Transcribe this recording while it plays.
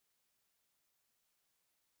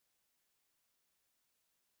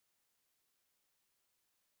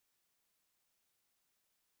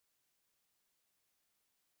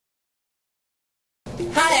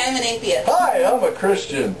Hi, I'm an atheist. Hi, I'm a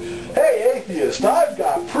Christian. Hey, atheist, I've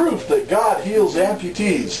got proof that God heals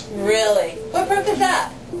amputees. Really? What proof is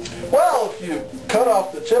that? Well, if you cut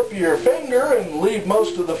off the tip of your finger and leave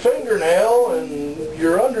most of the fingernail and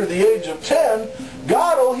you're under the age of 10,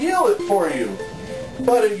 God will heal it for you.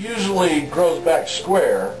 But it usually grows back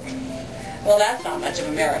square. Well, that's not much of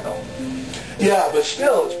a miracle. Yeah, but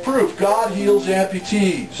still, it's proof God heals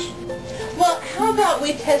amputees. Well, how about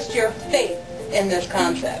we test your faith in this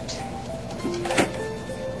concept?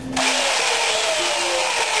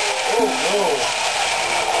 Oh, no.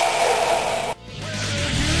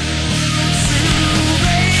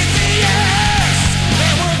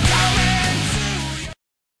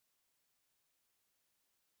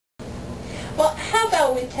 Well, how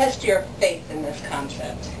about we test your faith in this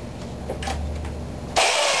concept?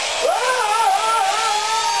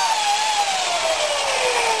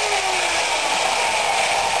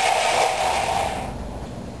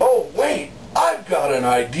 Oh, wait, I've got an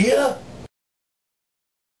idea.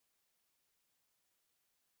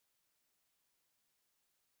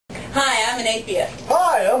 Hi, I'm an atheist.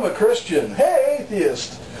 Hi, I'm a Christian. Hey,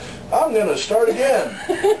 atheist, I'm going to start again.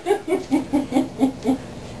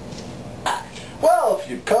 Well, if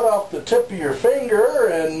you cut off the tip of your finger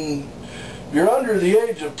and you're under the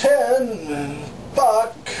age of 10,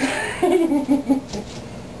 fuck.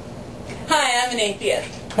 Hi, I'm an atheist.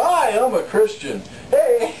 Hi, I'm a Christian.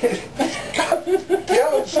 Hey, God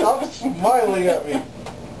damn it, stop smiling at me.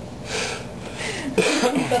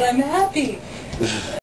 But I'm happy.